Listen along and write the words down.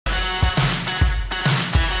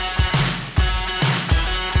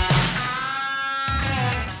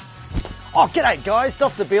Oh, g'day guys,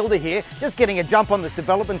 Doff the Builder here. Just getting a jump on this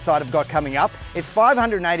development site I've got coming up. It's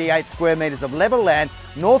 588 square metres of level land,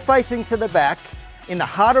 north facing to the back, in the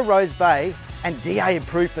heart of Rose Bay, and DA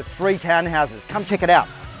approved for 3 townhouses. Come check it out.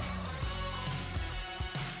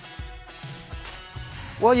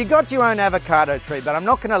 Well, you got your own avocado tree, but I'm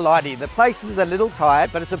not going to lie to you. The place is a little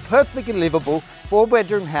tired, but it's a perfectly livable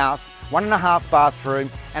 4-bedroom house, 1.5 bathroom,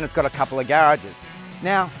 and it's got a couple of garages.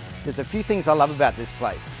 Now, there's a few things I love about this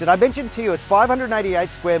place. Did I mention to you it's 588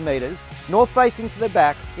 square metres, north facing to the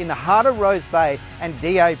back, in the heart of Rose Bay, and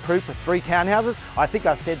DA approved for 3 townhouses? I think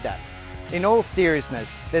I said that. In all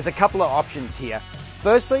seriousness, there's a couple of options here.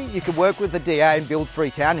 Firstly, you could work with the DA and build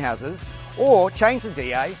 3 townhouses, or change the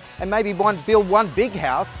DA and maybe build 1 big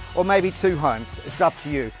house, or maybe 2 homes. It's up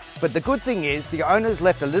to you. But the good thing is the owner's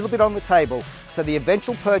left a little bit on the table, so the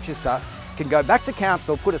eventual purchaser can go back to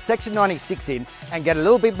council, put a Section 96 in, and get a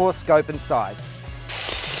little bit more scope and size.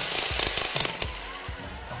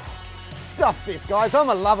 Stuff this, guys. I'm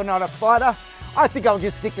a lover, not a fighter. I think I'll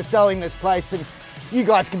just stick to selling this place and you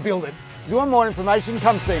guys can build it. If you want more information,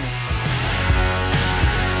 come see me.